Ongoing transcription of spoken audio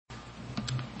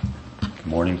Good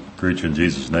morning. Greet you in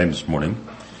Jesus' name this morning.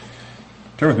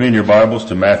 Turn with me in your Bibles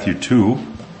to Matthew 2.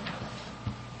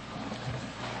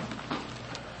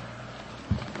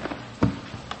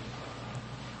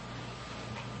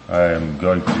 I am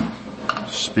going to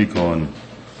speak on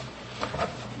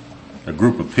a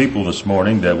group of people this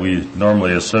morning that we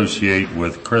normally associate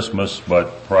with Christmas,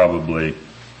 but probably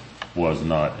was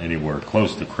not anywhere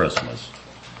close to Christmas.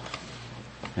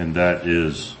 And that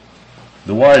is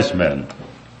the wise men.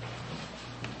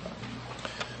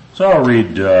 So I'll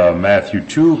read Matthew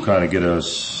 2, kind of get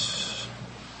us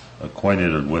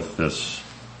acquainted with this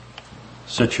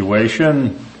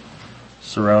situation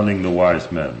surrounding the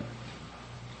wise men.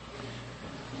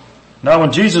 Now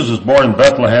when Jesus was born in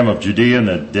Bethlehem of Judea in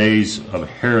the days of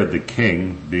Herod the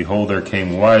king, behold, there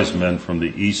came wise men from the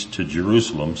east to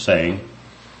Jerusalem, saying,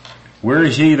 Where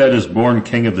is he that is born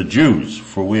King of the Jews?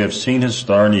 For we have seen his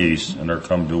star in the east, and are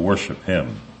come to worship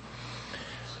him.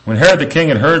 When Herod the king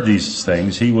had heard these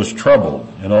things, he was troubled,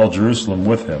 and all Jerusalem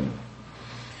with him.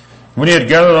 When he had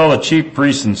gathered all the chief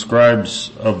priests and scribes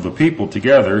of the people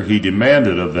together, he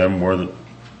demanded of them where the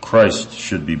Christ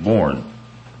should be born.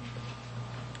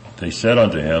 They said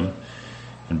unto him,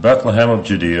 In Bethlehem of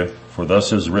Judea, for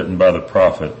thus is written by the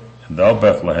prophet, And thou,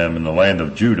 Bethlehem, in the land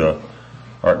of Judah,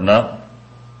 art not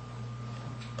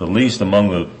the least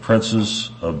among the princes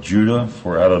of Judah,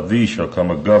 for out of thee shall come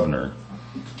a governor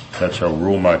that shall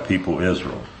rule my people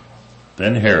Israel.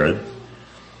 Then Herod,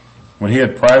 when he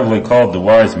had privately called the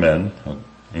wise men,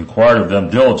 inquired of them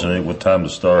diligently what time the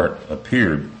star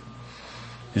appeared.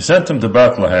 He sent them to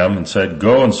Bethlehem and said,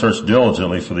 Go and search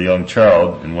diligently for the young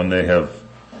child, and when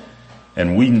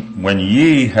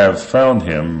ye have found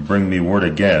him, bring me word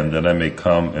again, that I may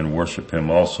come and worship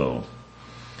him also.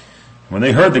 When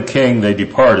they heard the king, they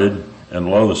departed,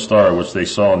 and lo, the star which they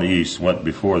saw in the east went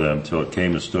before them, till it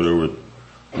came and stood over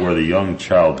where the young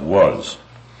child was.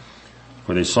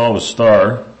 For they saw the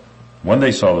star. When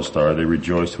they saw the star, they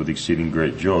rejoiced with exceeding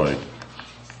great joy.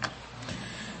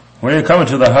 When they had come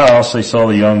into the house, they saw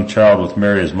the young child with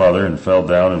Mary his mother, and fell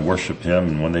down and worshipped him.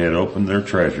 And when they had opened their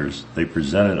treasures, they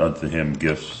presented unto him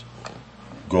gifts,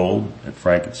 gold and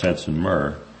frankincense and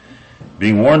myrrh.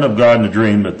 Being warned of God in a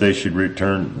dream that they should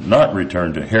not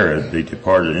return to Herod, they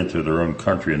departed into their own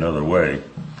country another way.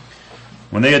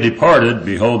 When they had departed,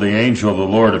 behold, the angel of the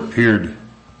Lord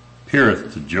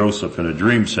appeareth to Joseph in a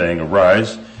dream, saying,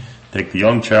 Arise, take the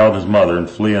young child and his mother, and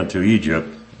flee unto Egypt,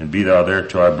 and be thou there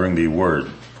till I bring thee word.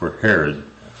 For Herod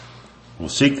will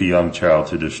seek the young child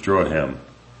to destroy him.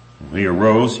 When he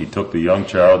arose, he took the young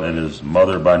child and his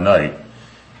mother by night,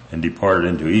 and departed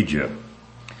into Egypt.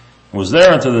 And was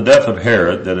there unto the death of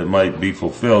Herod, that it might be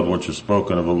fulfilled which is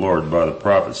spoken of the Lord by the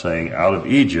prophet, saying, Out of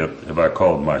Egypt have I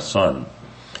called my son.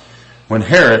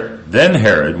 Then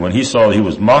Herod, when he saw that he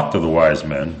was mocked of the wise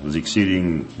men, was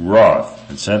exceeding wroth,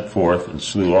 and sent forth and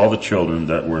slew all the children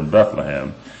that were in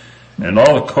Bethlehem, and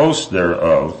all the coast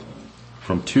thereof,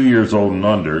 from 2 years old and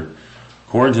under,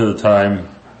 according to the time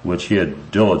which he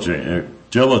had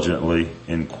diligently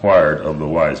inquired of the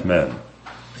wise men.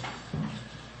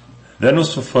 Then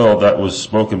was fulfilled that was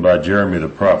spoken by Jeremy the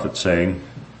prophet, saying,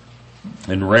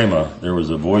 In Ramah there was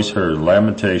a voice heard,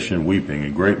 lamentation, weeping,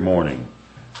 and great mourning,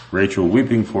 Rachel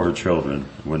weeping for her children,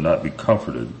 and would not be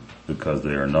comforted, because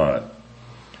they are not.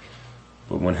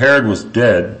 But when Herod was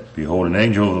dead, behold, an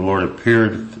angel of the Lord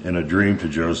appeared in a dream to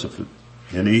Joseph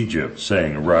in Egypt,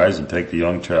 saying, Arise and take the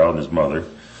young child and his mother,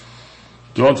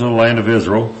 go into the land of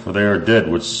Israel, for they are dead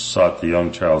which sought the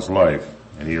young child's life.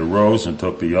 And he arose and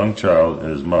took the young child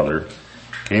and his mother,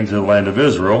 came to the land of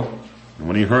Israel. And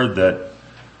when he heard that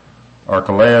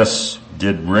Archelaus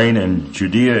did reign in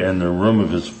Judea in the room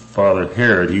of his father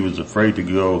Herod, he was afraid to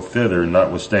go thither,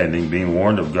 notwithstanding, being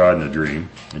warned of God in a dream,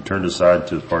 and turned aside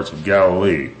to the parts of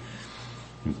Galilee,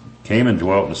 and came and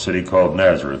dwelt in a city called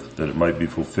Nazareth, that it might be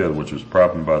fulfilled which was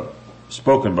spoken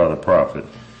by the prophet,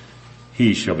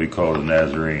 He shall be called a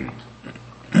Nazarene.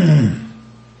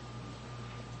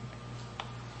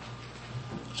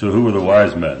 So who were the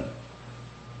wise men?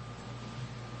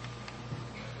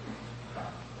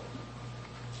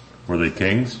 Were they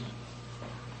kings?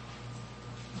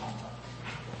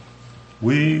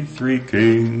 We three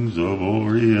kings of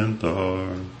Orient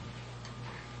are.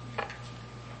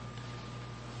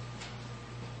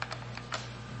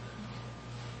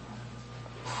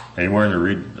 Anywhere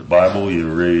in the Bible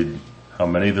you read how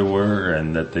many there were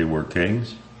and that they were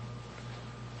kings?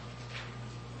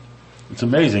 It's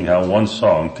amazing how one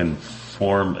song can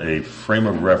form a frame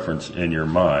of reference in your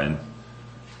mind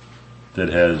that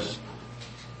has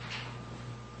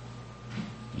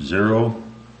zero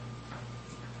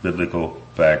biblical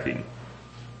backing.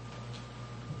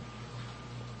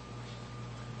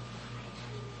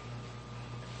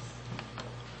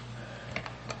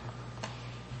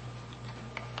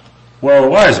 Well,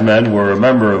 wise men were a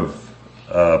member of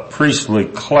a priestly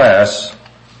class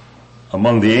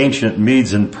among the ancient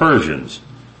Medes and Persians.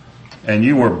 And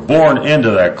you were born into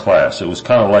that class. It was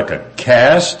kind of like a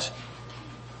caste,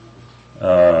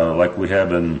 like we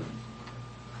have in,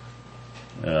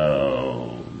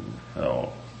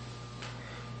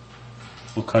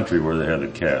 what country where they had a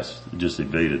caste? It just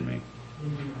evaded me.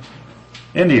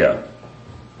 India.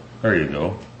 There you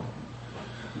go.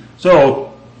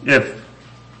 So, if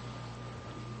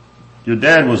your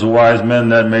dad was a wise man,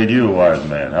 that made you a wise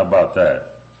man. How about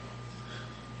that?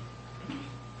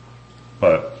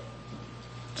 But,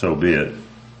 so be it.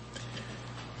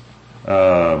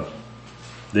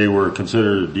 They were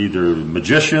considered either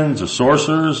magicians or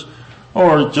sorcerers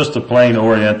or just a plain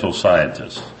Oriental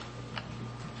scientist.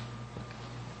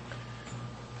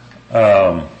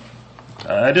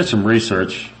 I did some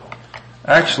research.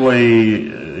 Actually,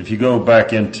 if you go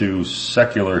back into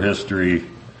secular history,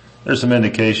 there's some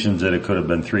indications that it could have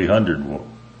been 300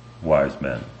 wise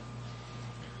men.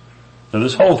 So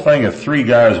this whole thing of three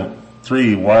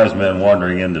wise men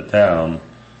wandering into town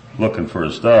looking for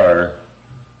a star,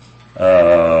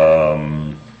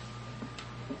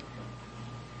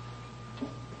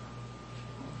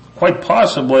 quite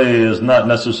possibly is not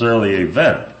necessarily an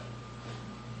event.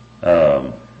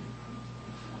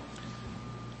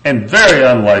 And very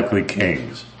unlikely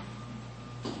kings.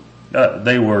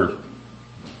 They were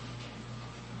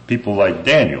people like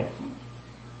Daniel.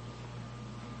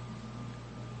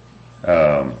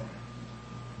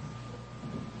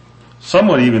 Some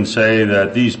would even say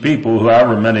that these people,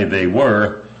 however many they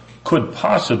were, could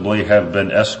possibly have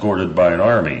been escorted by an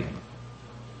army.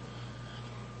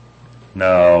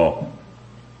 Now,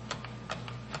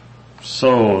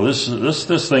 so this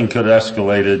thing could have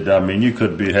escalated. I mean, you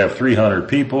could have 300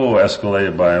 people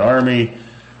escalated by an army.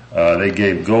 They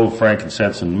gave gold,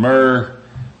 frankincense, and myrrh.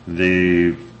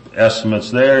 The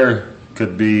estimates there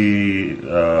could be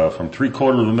from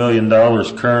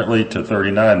 $750,000 currently to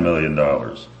 $39 million.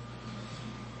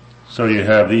 So you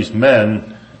have these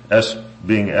men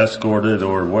being escorted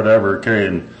or whatever,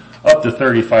 carrying up to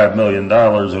 $35 million.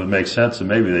 It would make sense, and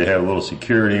maybe they have a little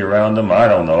security around them. I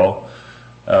don't know.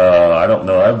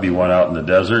 I'd be one out in the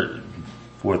desert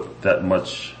with that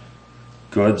much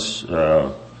goods.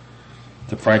 The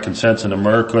frankincense and the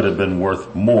myrrh could have been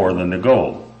worth more than the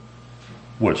gold,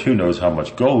 which who knows how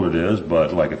much gold it is,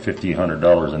 but like at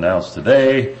 $1,500 an ounce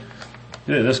today,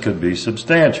 this could be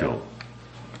substantial.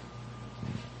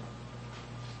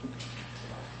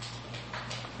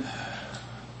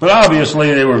 But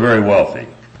obviously they were very wealthy.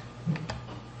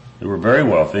 They were very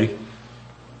wealthy,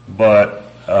 but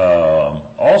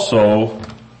also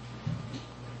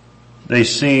they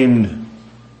seemed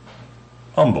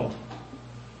humble.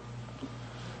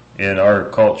 In our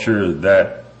culture,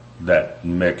 that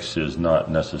mix is not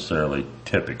necessarily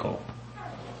typical.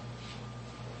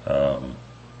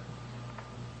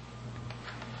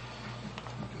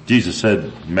 Jesus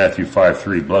said in Matthew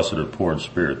 5:3, "Blessed are the poor in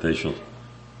spirit, they shall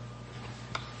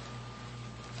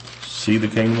see the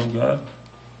kingdom of God."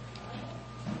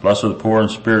 Blessed are the poor in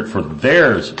spirit, for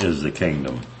theirs is the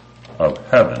kingdom of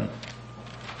heaven.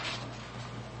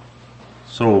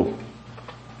 So,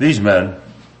 these men,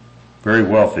 very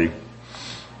wealthy.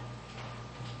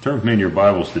 Turn with me in your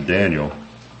Bibles to Daniel.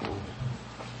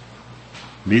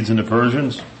 Medes and the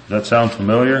Persians, does that sound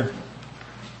familiar?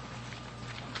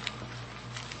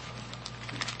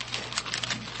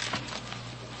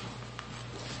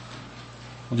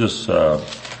 We'll just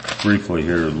briefly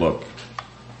here look.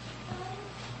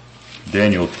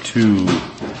 Daniel 2,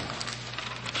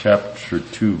 chapter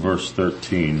 2, verse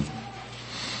 13.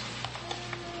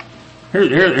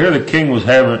 Here the king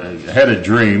had a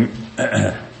dream.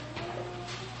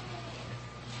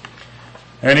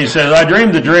 And he says, I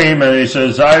dreamed the dream, and he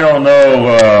says, I don't know,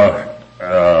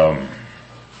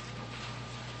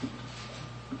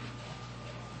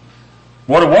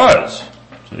 what it was.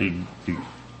 So he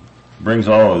brings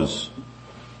all his,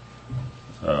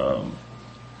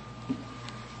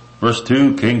 verse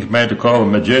 2, king commanded to call the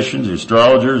magicians, the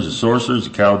astrologers, the sorcerers,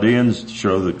 the Chaldeans to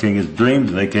show the king his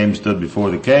dreams, and they came and stood before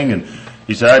the king, and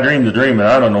he said, I dreamed the dream, and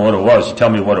I don't know what it was. You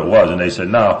tell me what it was. And they said,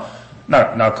 now,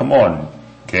 come on,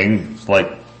 king. It's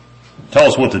like, tell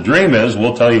us what the dream is,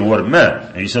 we'll tell you what it meant.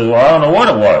 And he said, well, I don't know what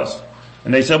it was.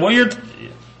 And they said, well, you're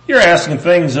asking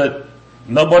things that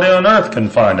nobody on earth can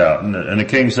find out. And the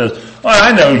king says, well,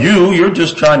 I know you're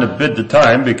just trying to bid the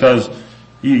time because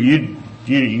you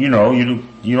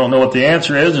don't know what the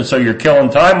answer is, and so you're killing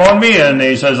time on me. And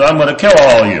he says, I'm going to kill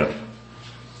all of you.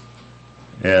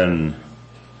 And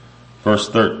verse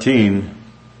 13,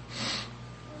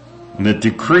 And the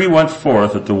decree went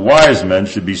forth that the wise men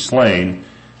should be slain,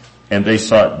 and they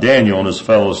sought Daniel and his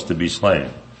fellows to be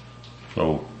slain.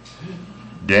 So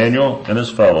Daniel and his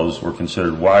fellows were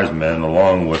considered wise men,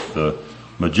 along with the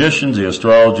magicians, the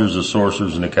astrologers, the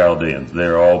sorcerers, and the Chaldeans.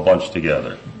 They're all bunched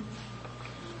together.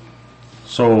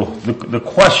 So the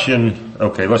question,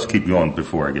 okay, let's keep going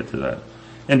before I get to that.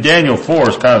 In Daniel 4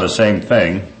 is kind of the same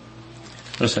thing.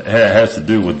 This has to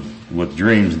do with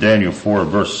dreams. Daniel 4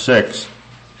 verse 6.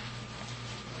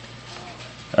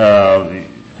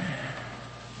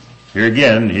 Here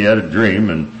again, he had a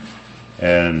dream,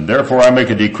 and therefore I make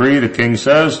a decree, the king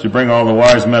says, to bring all the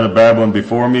wise men of Babylon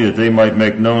before me, that they might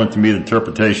make known unto me the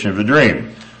interpretation of the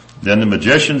dream. Then the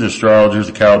magicians, the astrologers,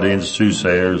 the Chaldeans, the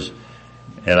soothsayers,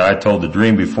 and I told the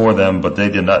dream before them, but they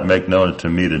did not make known unto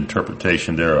me the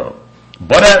interpretation thereof.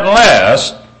 But at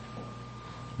last,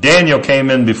 Daniel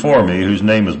came in before me, whose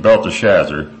name is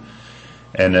Belteshazzar,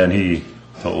 and then he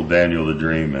told Daniel the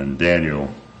dream, and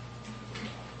Daniel,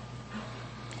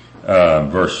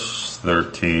 verse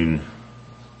 13,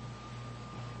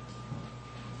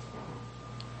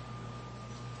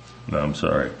 no, I'm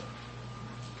sorry.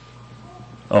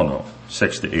 Oh no,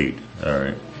 6 to 8,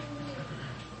 alright.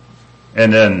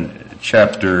 And then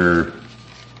chapter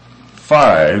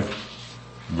 5,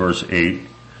 verse 8,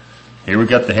 here we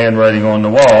got the handwriting on the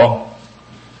wall,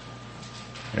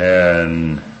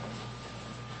 and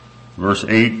verse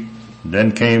 8,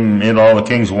 then came in all the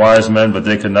king's wise men, but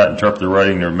they could not interpret the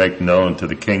writing nor make known to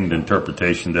the king the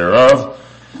interpretation thereof.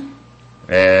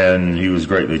 And he was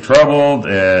greatly troubled.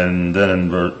 And then in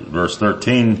verse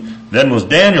 13, then was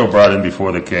Daniel brought in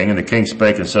before the king, and the king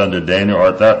spake and said unto Daniel,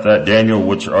 art thou that Daniel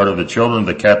which art of the children of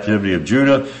the captivity of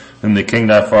Judah, whom the king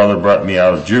thy father brought me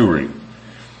out of Jewry?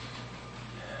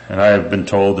 And I have been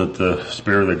told that the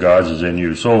spirit of the gods is in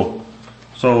you. So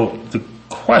the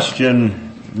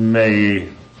question may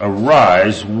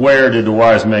arise, where did the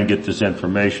wise men get this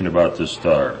information about this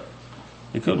star?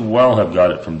 They could well have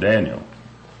got it from Daniel.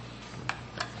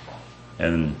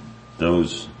 And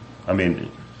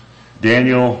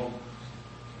Daniel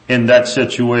in that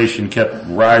situation kept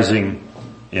rising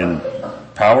in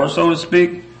power, so to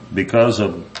speak, because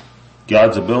of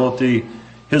God's ability,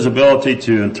 his ability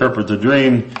to interpret the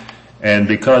dream, and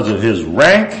because of his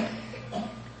rank,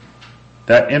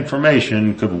 that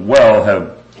information could well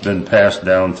have been passed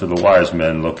down to the wise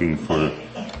men looking for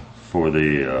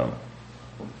the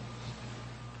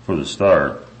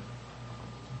star.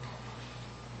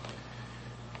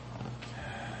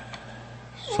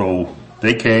 So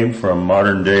they came from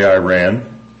modern day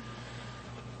Iran,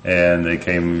 and they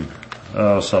came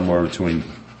somewhere between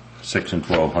 600 and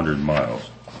 1,200 miles.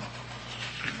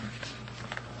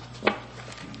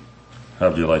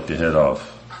 How'd you like to head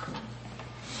off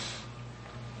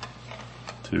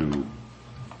to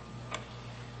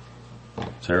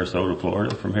Sarasota,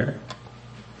 Florida from here?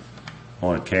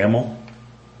 On a camel?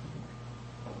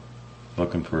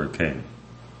 Looking for a king.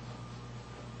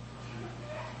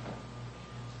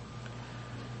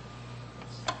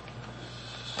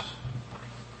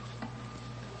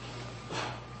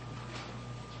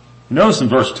 Notice in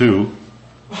verse 2,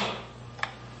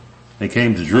 they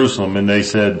came to Jerusalem and they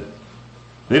said,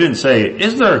 they didn't say,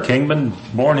 is there a king been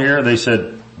born here? They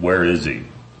said, where is he?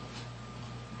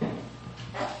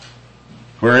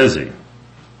 Where is he?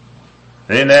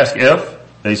 They didn't ask if,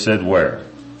 they said where.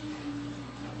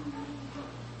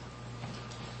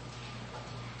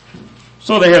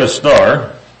 So they had a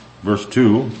star, verse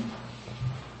 2.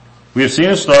 We have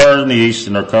seen a star in the east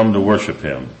and are come to worship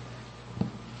him.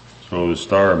 So the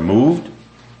star moved.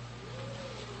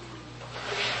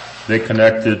 They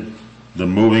connected the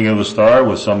moving of the star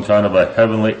with some kind of a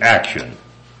heavenly action.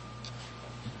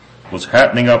 What's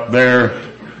happening up there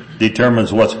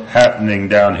determines what's happening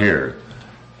down here.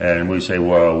 And we say,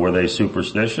 well, were they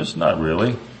superstitious? Not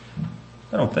really.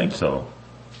 I don't think so.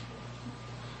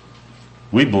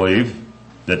 We believe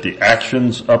that the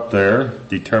actions up there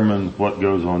determine what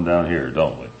goes on down here,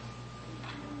 don't we?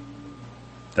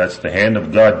 That's the hand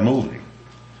of God moving.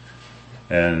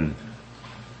 And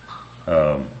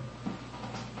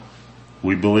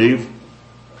we believe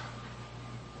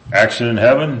action in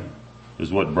heaven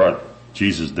is what brought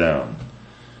Jesus down.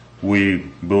 We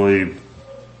believe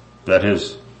that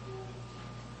his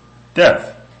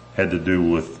death had to do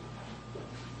with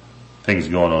things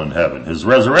going on in heaven. His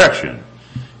resurrection,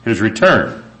 his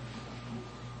return.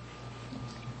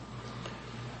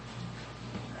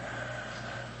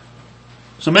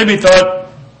 So maybe he thought,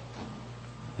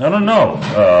 I don't know,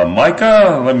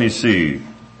 Micah, let me see.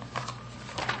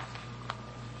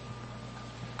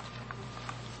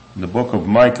 In the book of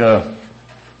Micah,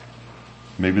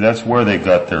 maybe that's where they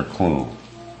got their clue.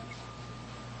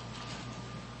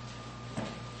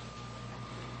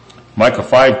 Micah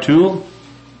 5:2,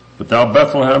 but thou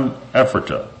Bethlehem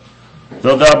Ephratah,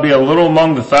 though thou be a little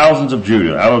among the thousands of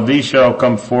Judah, out of thee shall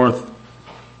come forth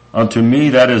unto me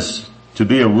that is to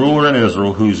be a ruler in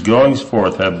Israel, whose goings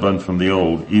forth have been from the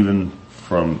old, even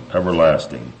from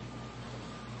everlasting.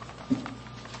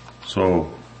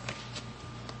 So,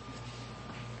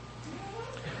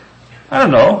 I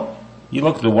don't know. You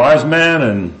look at the wise men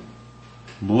and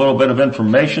a little bit of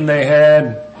information they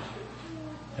had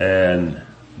and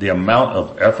the amount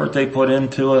of effort they put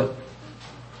into it.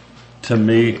 To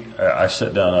me, I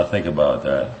sit down and I think about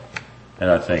that,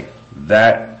 and I think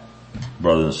that,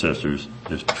 brothers and sisters,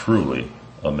 is truly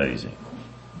amazing.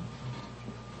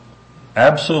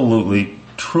 Absolutely,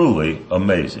 truly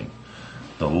amazing.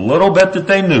 The little bit that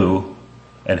they knew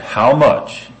and how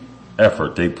much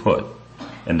effort they put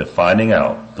into finding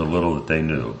out the little that they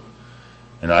knew.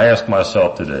 And I ask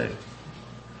myself today,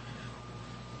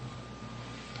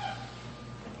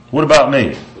 what about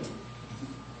me?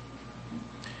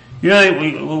 You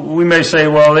know, we may say,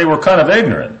 well, they were kind of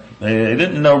ignorant. They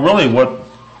didn't know really what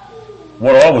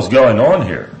all was going on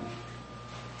here.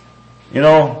 You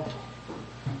know,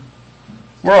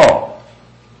 we're all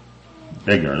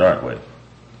ignorant, aren't we?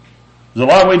 There's a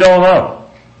lot we don't know.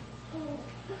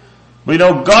 But you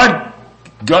know,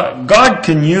 God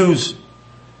can use,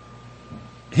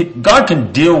 God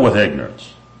can deal with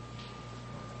ignorance.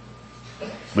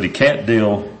 But He can't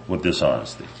deal with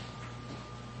dishonesty.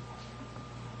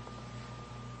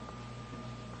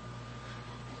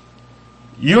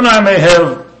 You and I may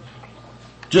have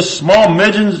just small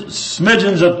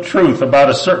smidgens of truth about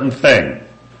a certain thing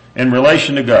in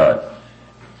relation to God.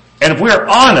 And if we're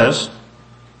honest,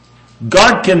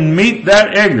 God can meet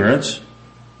that ignorance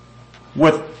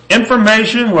with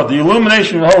information, with the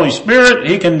illumination of the Holy Spirit.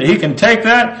 He can take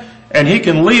that and He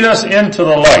can lead us into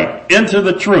the light, into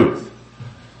the truth.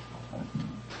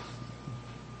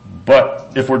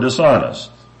 But if we're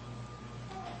dishonest,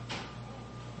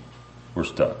 we're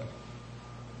stuck.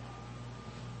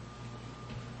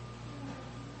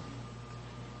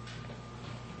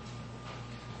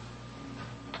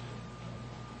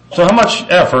 So how much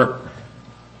effort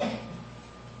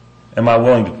am I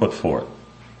willing to put forth?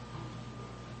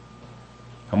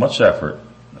 How much effort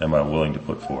am I willing to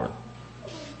put forth?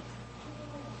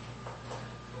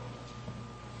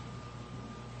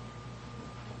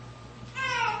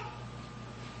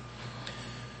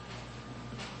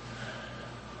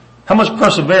 How much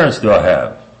perseverance do I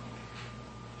have?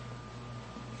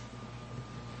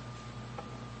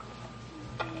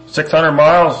 $600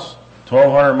 miles,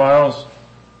 1,200 miles,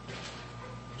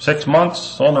 6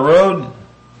 months on the road?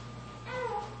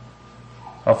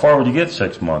 How far would you get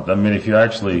 6 months? I mean, if you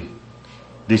actually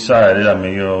decided, I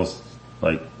mean, you know,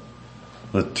 like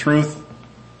the truth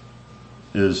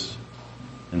is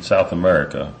in South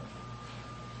America.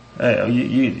 Hey,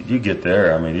 you get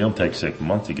there. I mean, you don't take 6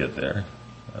 months to get there.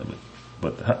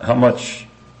 But how much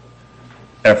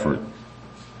effort?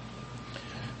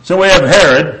 So we have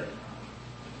Herod,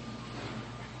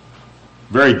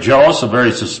 very jealous, a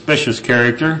very suspicious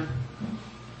character.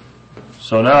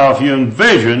 So now if you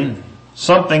envision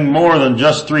something more than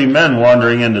just 3 men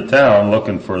wandering into town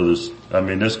looking for this, I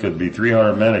mean, this could be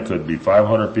 300 men, it could be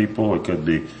 500 people, it could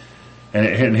be,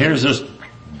 and here's this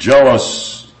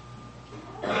jealous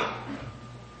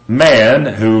man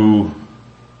who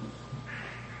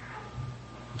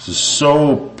is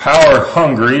so power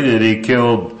hungry that he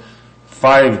killed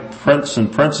 5 princes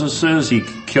and princesses. He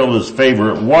killed his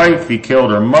favorite wife. He killed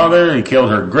her mother. He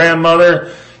killed her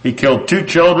grandmother. He killed 2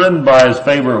 children by his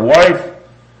favorite wife.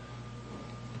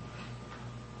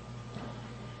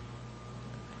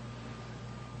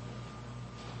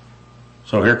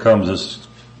 So here comes this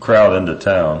crowd into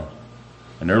town,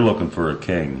 and they're looking for a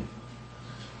king.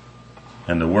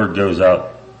 And the word goes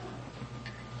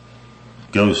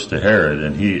to Herod,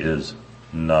 and he is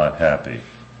not happy.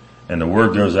 And the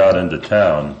word goes out into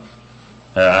town,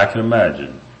 and I can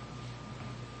imagine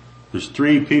there's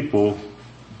 3 people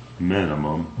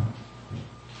minimum,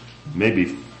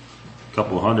 maybe a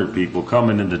couple hundred people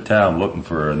coming into town looking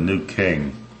for a new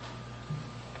king.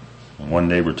 And one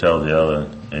neighbor tells the other,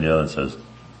 and the other says,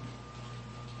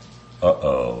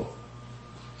 uh-oh.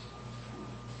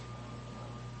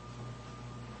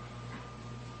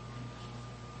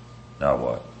 Now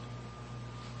what?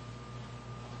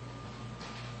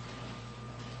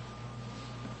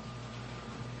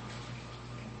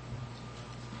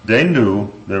 They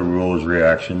knew their rulers'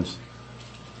 reactions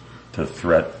to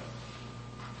threat.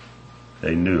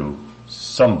 They knew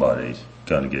somebody's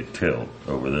gonna get killed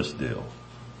over this deal.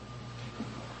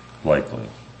 Likely.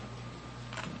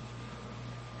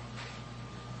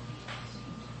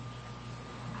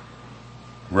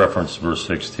 reference verse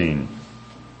 16.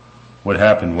 What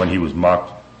happened when he was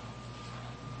mocked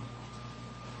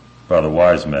by the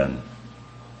wise men?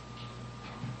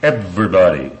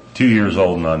 Everybody 2 years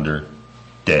old and under,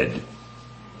 dead.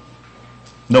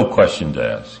 No questions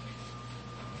asked.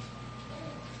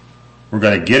 We're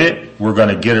going to get it. We're going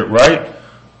to get it right.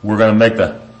 We're going to make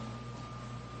the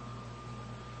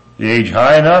age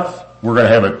high enough. We're going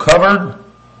to have it covered.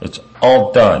 It's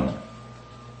all done.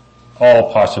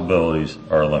 All possibilities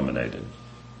are eliminated.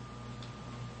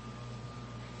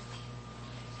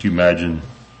 Do you imagine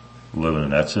living in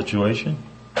that situation?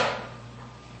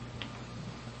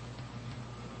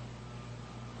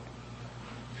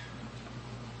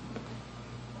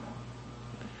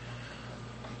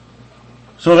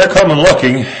 So they're coming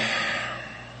looking,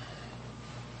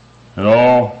 and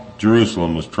all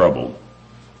Jerusalem was troubled.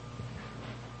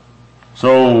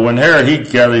 So when Herod, he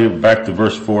gathered, back to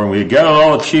verse 4, and we gathered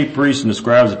all the chief priests and the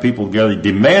scribes, the people together,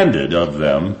 demanded of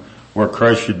them where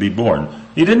Christ should be born.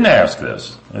 He didn't ask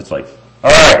this. It's like,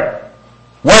 all right,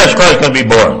 where is Christ going to be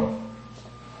born?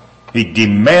 He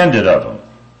demanded of them.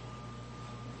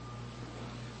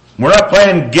 We're not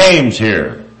playing games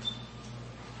here.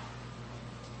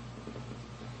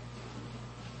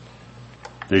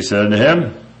 They said to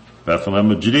him, Bethlehem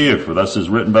of Judea, for thus is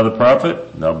written by the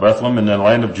prophet, now Bethlehem in the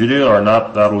land of Judea are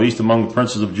not thou the least among the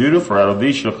princes of Judah, for out of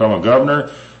thee shall come a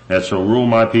governor that shall rule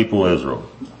my people Israel.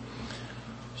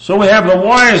 So we have the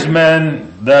wise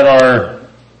men that are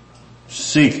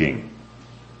seeking,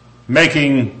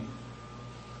 making,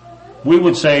 we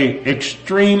would say,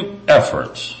 extreme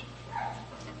efforts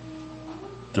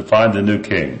to find the new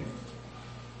king.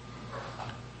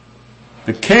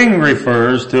 The king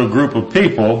refers to a group of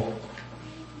people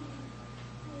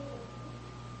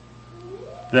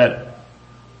that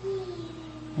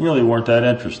really weren't that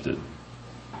interested.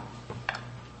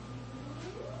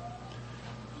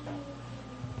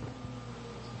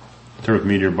 Turn with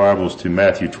me to your Bibles to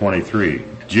Matthew 23.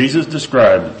 Jesus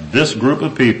described this group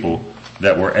of people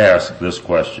that were asked this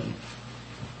question.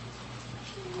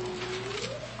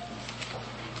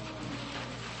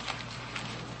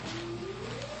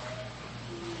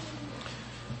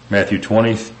 Matthew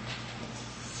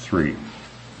 23,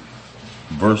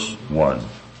 verse 1.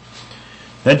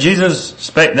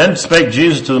 Then spake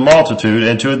Jesus to the multitude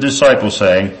and to his disciples,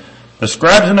 saying, the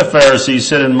scribes and the Pharisees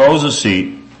sit in Moses'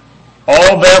 seat.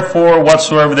 All therefore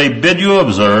whatsoever they bid you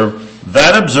observe,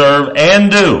 that observe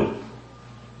and do.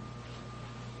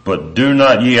 But do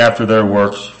not ye after their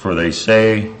works, for they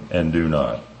say and do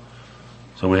not.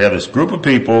 So we have this group of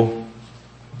people.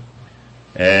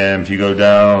 And if you go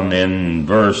down in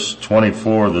verse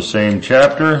 24 of the same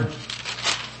chapter,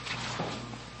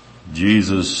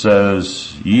 Jesus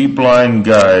says, ye blind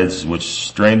guides which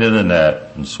strain at a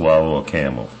gnat and swallow a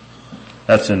camel.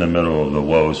 That's in the middle of the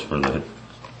woes for the...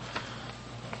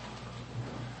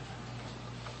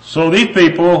 So these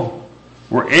people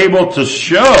were able to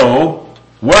show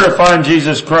where to find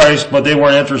Jesus Christ, but they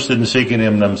weren't interested in seeking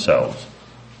him themselves.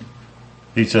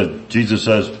 Jesus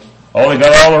says, oh, they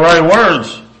got all the right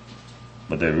words,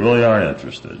 but they really aren't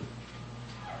interested.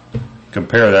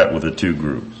 Compare that with the two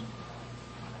groups.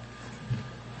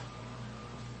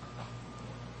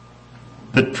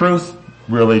 The truth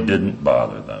really didn't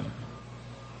bother them.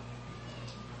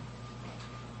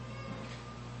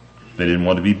 They didn't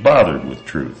want to be bothered with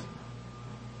truth.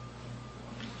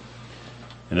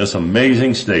 And this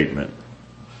amazing statement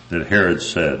that Herod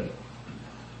said,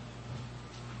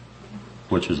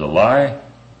 which is a lie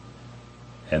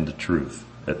and the truth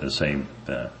at the same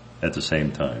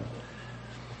time.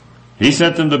 He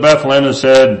sent them to Bethlehem and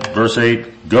said, verse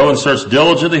 8, go and search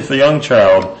diligently for the young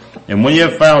child, and when you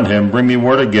have found him, bring me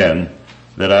word again,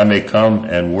 that I may come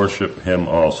and worship him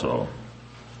also.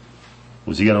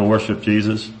 Was he going to worship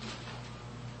Jesus?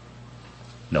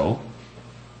 No.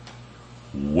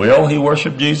 Will he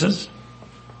worship Jesus?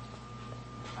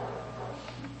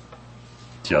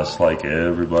 Just like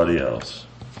everybody else.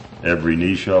 Every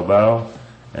knee shall bow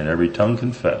and every tongue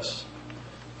confess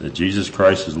that Jesus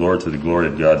Christ is Lord to the glory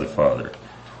of God the Father.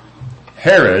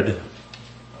 Herod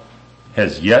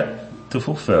has yet to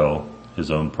fulfill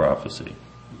his own prophecy.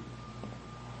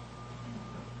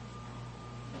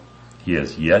 He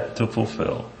has yet to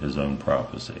fulfill his own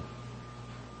prophecy.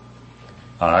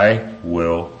 I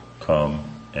will come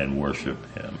and worship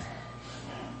him.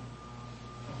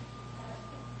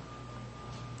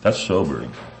 That's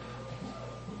sobering.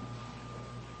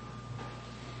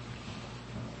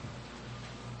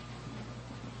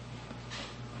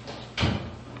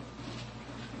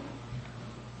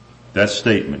 That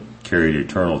statement carried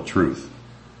eternal truth,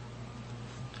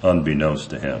 unbeknownst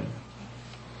to him.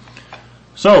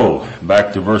 So,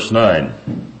 back to verse 9.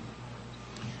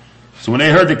 So when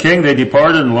they heard the king, they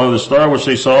departed, and lo, the star which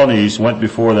they saw in the east went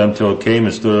before them till it came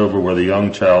and stood over where the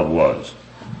young child was.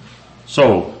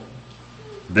 So,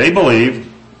 they believed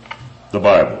the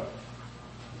Bible.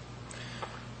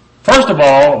 First of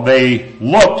all, they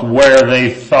looked where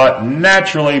they thought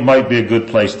naturally might be a good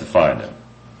place to find him.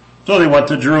 So they went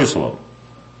to Jerusalem,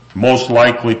 most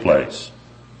likely place.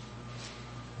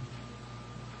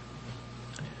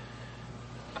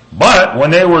 But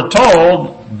when they were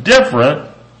told different,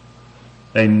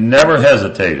 they never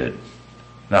hesitated.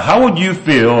 Now how would you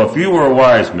feel if you were a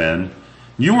wise man,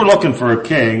 you were looking for a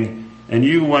king, and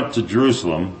you went to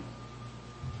Jerusalem,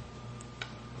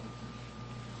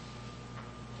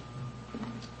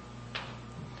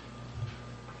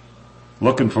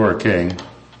 looking for a king?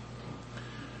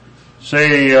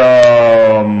 Say,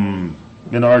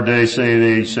 in our day,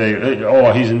 they say,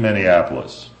 oh, he's in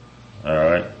Minneapolis.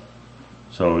 Alright?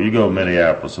 So you go to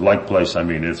Minneapolis, a like place, I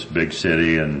mean, it's a big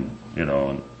city and,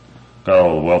 and got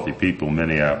all the wealthy people in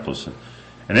Minneapolis.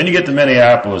 And then you get to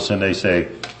Minneapolis and they say,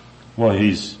 well,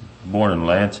 he's born in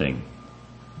Lansing.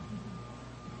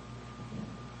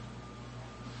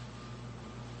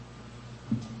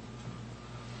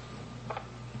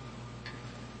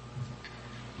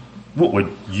 What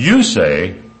would you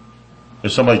say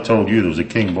if somebody told you there was a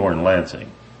king born in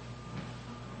Lansing?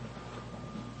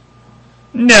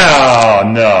 No,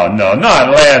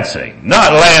 not Lansing.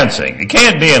 Not Lansing. It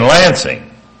can't be in Lansing.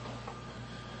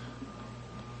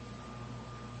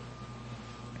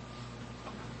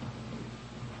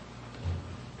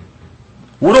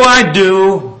 What do I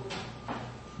do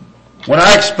when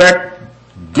I expect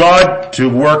God to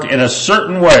work in a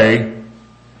certain way,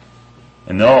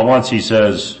 and all at once he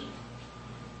says,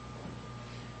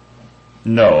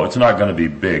 no, it's not going to be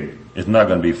big. It's not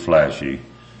going to be flashy.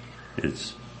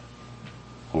 It's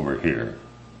over here.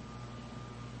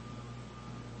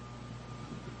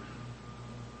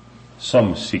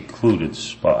 Some secluded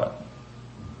spot.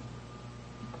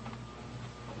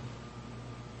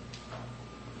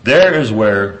 There is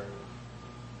where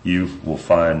you will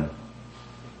find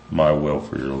my will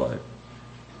for your life.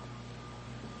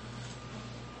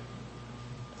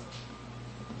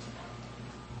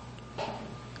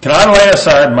 Can I lay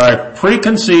aside my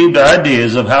preconceived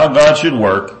ideas of how God should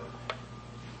work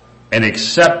and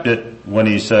accept it when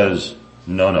he says,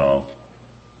 no,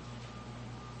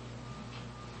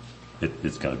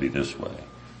 it's going to be this way?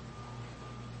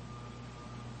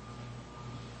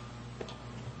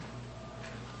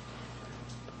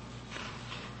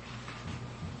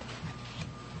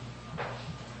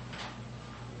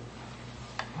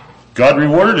 God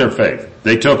rewarded their faith.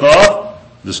 They took off,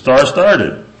 the star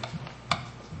started.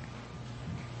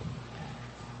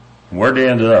 Where'd they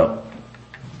end up?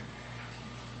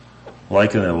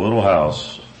 Like in a little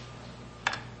house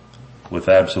with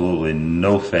absolutely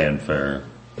no fanfare,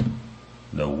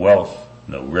 no wealth,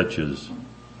 no riches,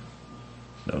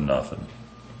 no nothing.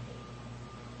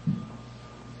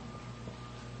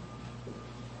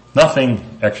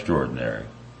 Nothing extraordinary.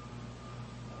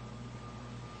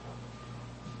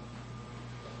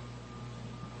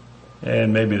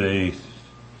 And maybe they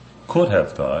could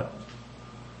have thought,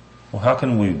 well, how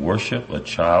can we worship a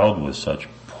child with such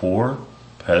poor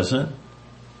peasant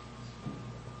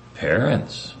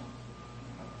parents?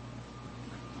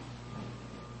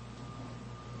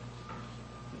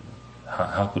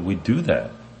 How could we do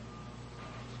that?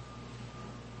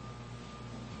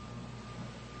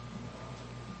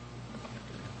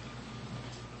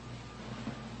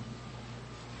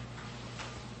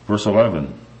 Verse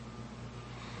 11.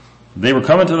 They were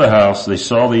coming to the house. They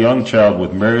saw the young child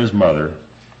with Mary his mother,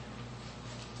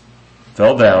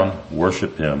 fell down,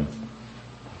 worshiped him.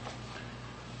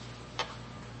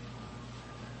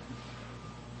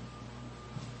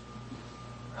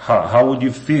 How would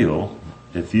you feel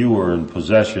if you were in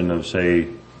possession of, say,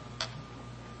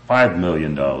 $5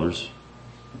 million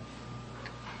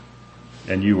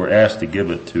and you were asked to give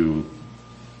it to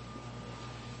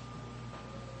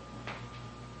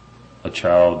a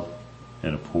child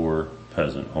in a poor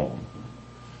peasant home?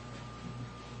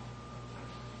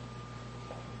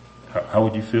 How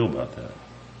would you feel about that?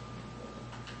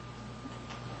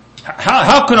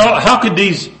 How could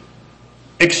these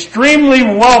extremely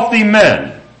wealthy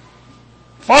men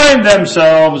find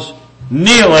themselves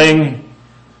kneeling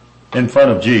in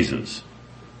front of Jesus?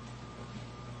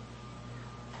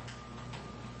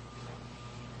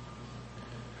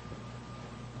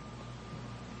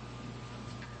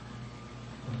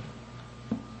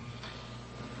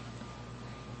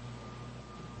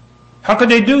 How could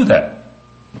they do that?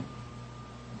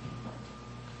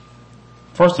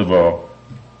 First of all,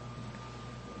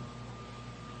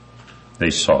 they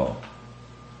saw.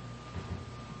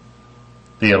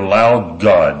 They allowed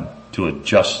God to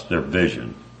adjust their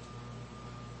vision.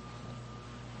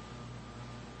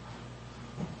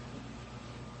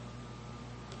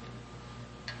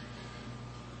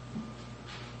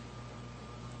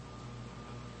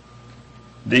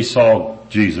 They saw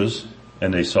Jesus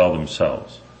and they saw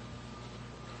themselves.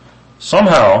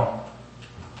 Somehow,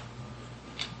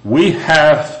 we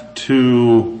have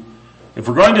to, if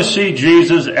we're going to see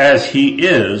Jesus as he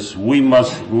is, we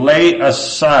must lay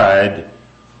aside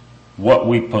what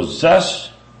we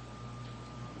possess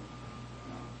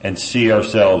and see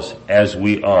ourselves as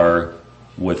we are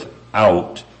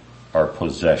without our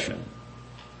possession.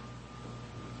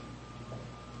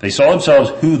 They saw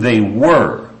themselves who they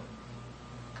were.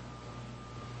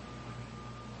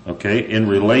 Okay, in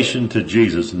relation to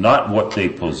Jesus, not what they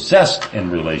possessed in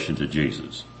relation to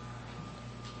Jesus.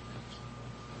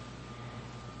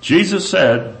 Jesus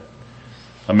said,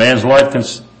 a man's life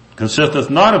consisteth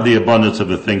not of the abundance of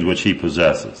the things which he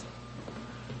possesseth.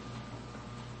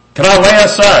 Can I lay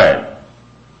aside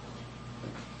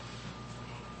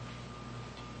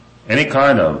any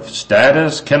kind of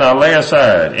status? Can I lay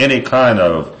aside any kind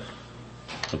of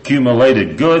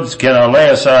accumulated goods? Can I lay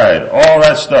aside all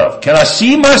that stuff? Can I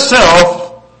see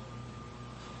myself,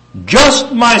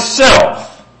 just myself,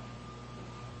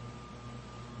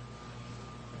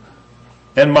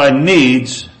 and my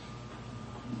needs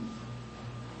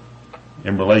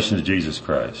in relation to Jesus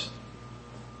Christ?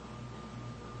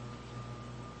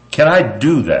 Can I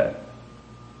do that?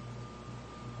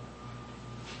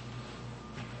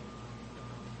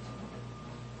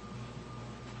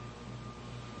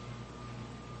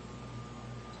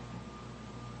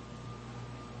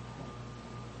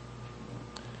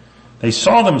 They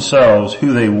saw themselves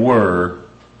who they were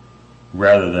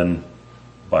rather than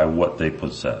by what they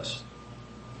possessed.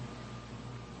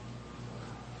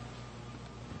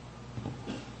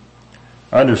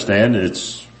 I understand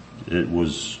it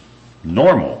was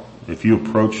normal. If you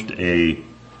approached a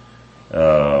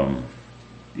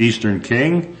Eastern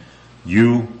king,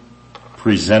 you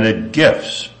presented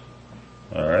gifts.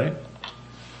 All right?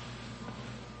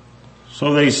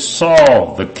 So they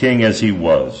saw the king as he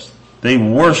was. They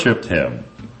worshiped him.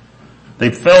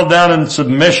 They fell down in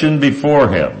submission before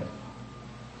him.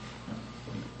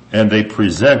 And they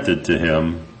presented to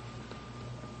him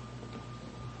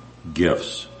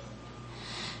gifts.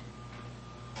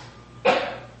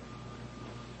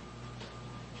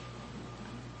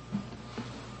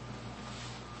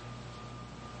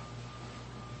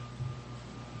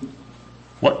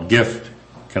 What gift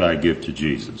can I give to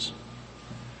Jesus?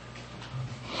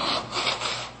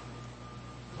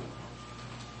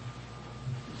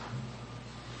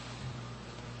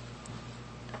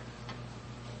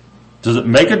 Does it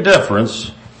make a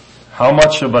difference how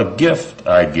much of a gift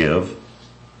I give?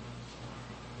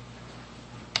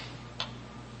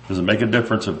 Does it make a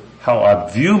difference of how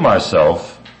I view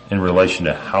myself in relation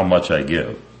to how much I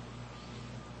give?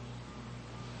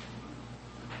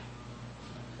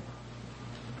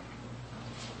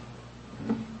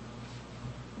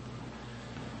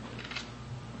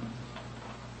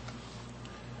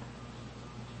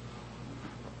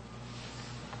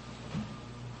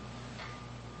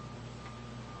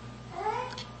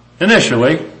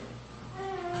 Initially,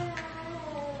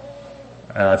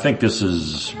 and I think this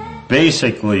is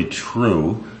basically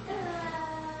true,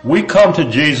 we come to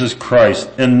Jesus Christ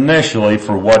initially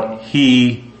for what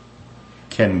he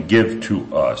can give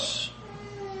to us.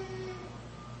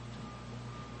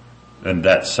 And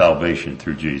that's salvation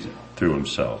through Jesus, through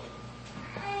himself.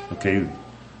 Okay?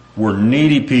 We're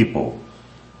needy people.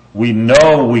 We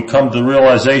know, we come to the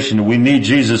realization we need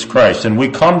Jesus Christ, and we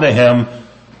come to him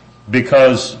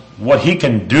because what he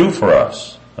can do for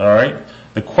us. All right?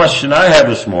 The question I have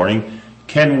this morning,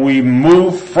 can we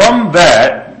move from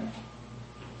that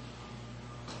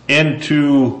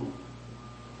into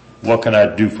what can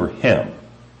I do for him?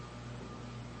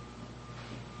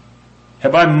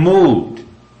 Have I moved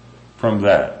from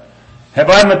that? Have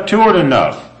I matured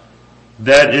enough?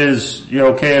 That is,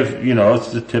 okay, if,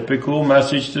 it's the typical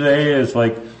message today is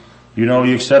like,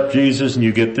 you accept Jesus and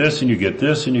you get this and you get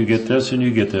this and you get this and you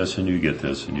get this and you get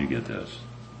this and you get this.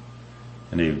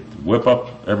 And they whip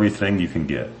up everything you can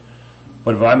get.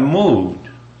 But if I moved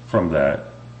from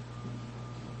that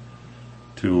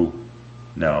to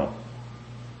now,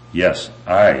 yes,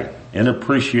 in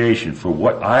appreciation for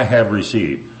what I have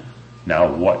received,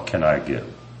 now what can I give?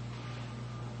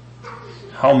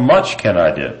 How much can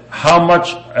I give? How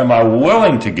much am I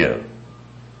willing to give?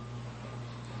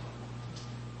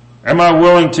 Am I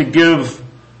willing to give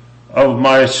of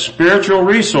my spiritual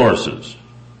resources?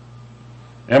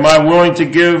 Am I willing to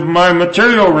give my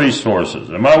material resources?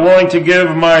 Am I willing to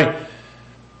give my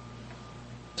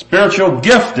spiritual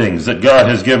giftings that God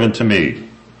has given to me?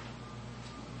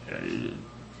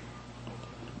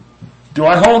 Do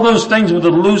I hold those things with a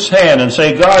loose hand and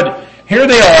say, God, here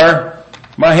they are,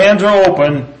 my hands are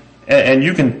open, and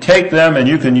you can take them and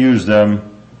you can use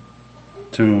them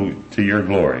to your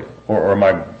glory? Or am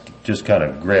I just kind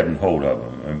of grabbing hold of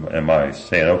them? Am I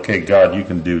saying, okay, God, you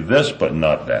can do this, but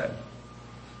not that?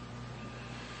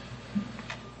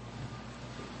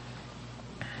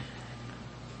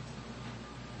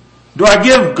 Do I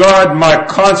give God my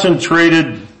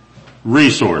concentrated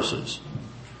resources?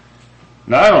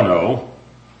 Now, I don't know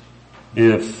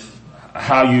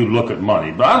how you look at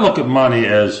money, but I look at money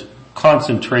as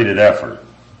concentrated effort.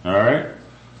 All right?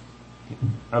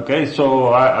 Okay, so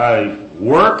I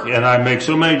work and I make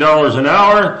so many dollars an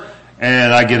hour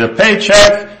and I get a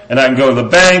paycheck and I can go to the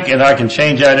bank and I can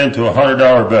change that into a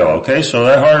 $100 bill. Okay, so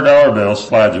that $100 bill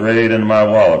slides right into my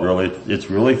wallet. It's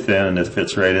really thin and it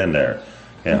fits right in there.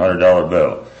 Okay, $100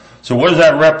 bill. So what does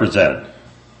that represent?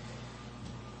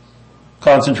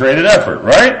 Concentrated effort,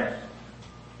 right?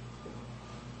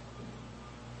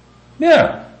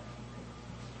 Yeah.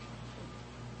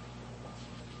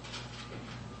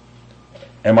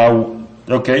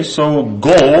 Okay, so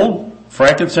gold,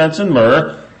 frankincense, and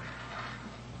myrrh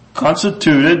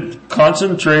constituted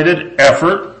concentrated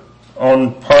effort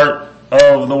on part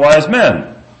of the wise men.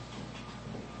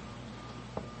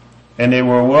 And they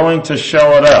were willing to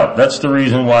shell it out. That's the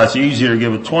reason why it's easier to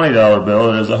give a $20 bill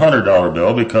than it is a $100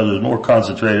 bill, because there's more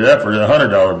concentrated effort in a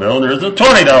 $100 bill than there is a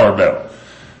 $20 bill.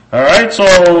 Alright, so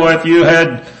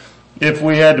if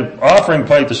we had an offering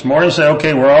plate this morning, say,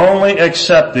 okay, we're only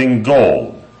accepting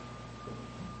gold.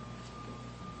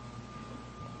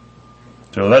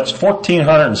 So that's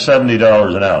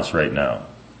 $1,470 an ounce right now.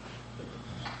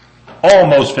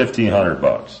 Almost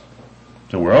 $1,500.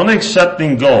 So we're only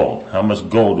accepting gold. How much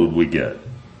gold would we get?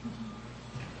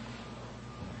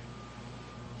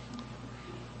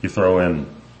 You throw in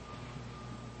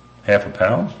half a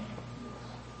pound?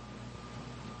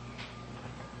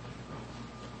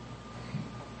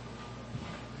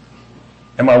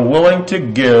 Am I willing to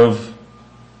give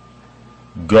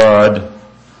God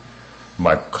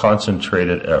my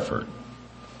concentrated effort?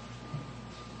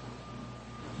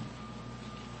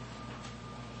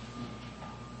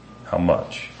 How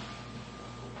much?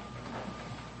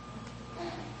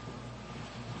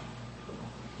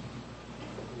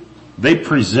 They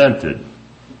presented.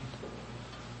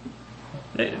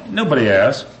 Nobody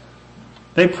asked.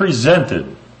 They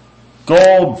presented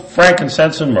gold,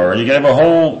 frankincense, and myrrh. You gave a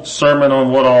whole sermon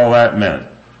on what all that meant.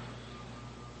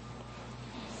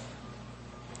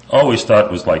 Always thought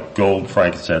it was like gold,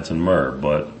 frankincense, and myrrh,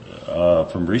 but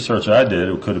from research I did,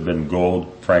 it could have been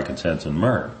gold, frankincense, and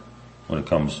myrrh when it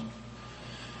comes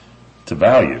to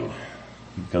value,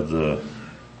 because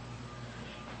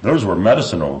those were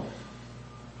medicinal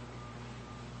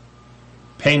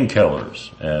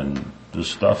painkillers and the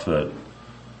stuff that,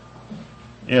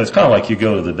 it's kind of like you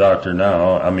go to the doctor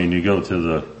now. I mean, you go to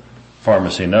the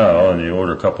pharmacy now and you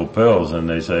order a couple pills and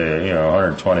they say,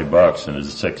 $120 and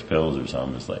it's 6 pills or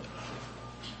something. It's like,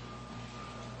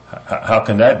 how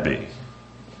can that be?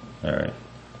 All right.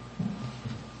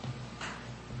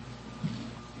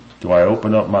 Do I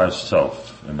open up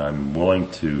myself and I'm willing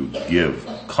to give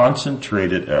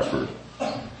concentrated effort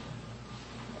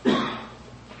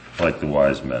like the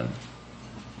wise men?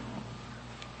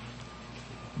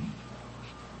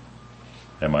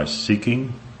 Am I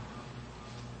seeking?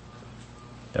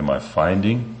 Am I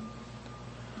finding?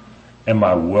 Am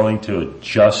I willing to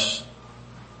adjust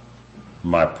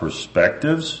my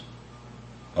perspectives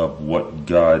of what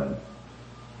God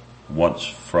wants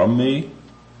from me?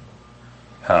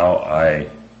 How I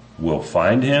will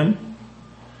find Him?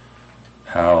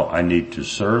 How I need to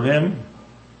serve Him?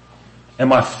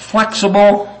 Am I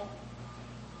flexible?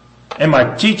 Am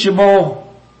I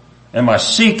teachable? Am I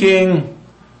seeking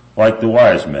like the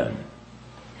wise men?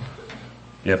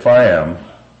 If I am,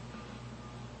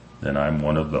 then I'm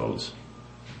one of those.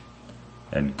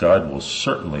 And God will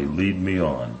certainly lead me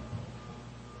on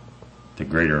to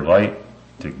greater light,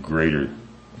 to greater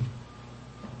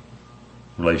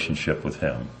relationship with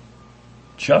Him,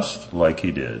 just like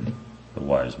He did the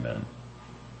wise men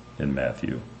in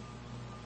Matthew.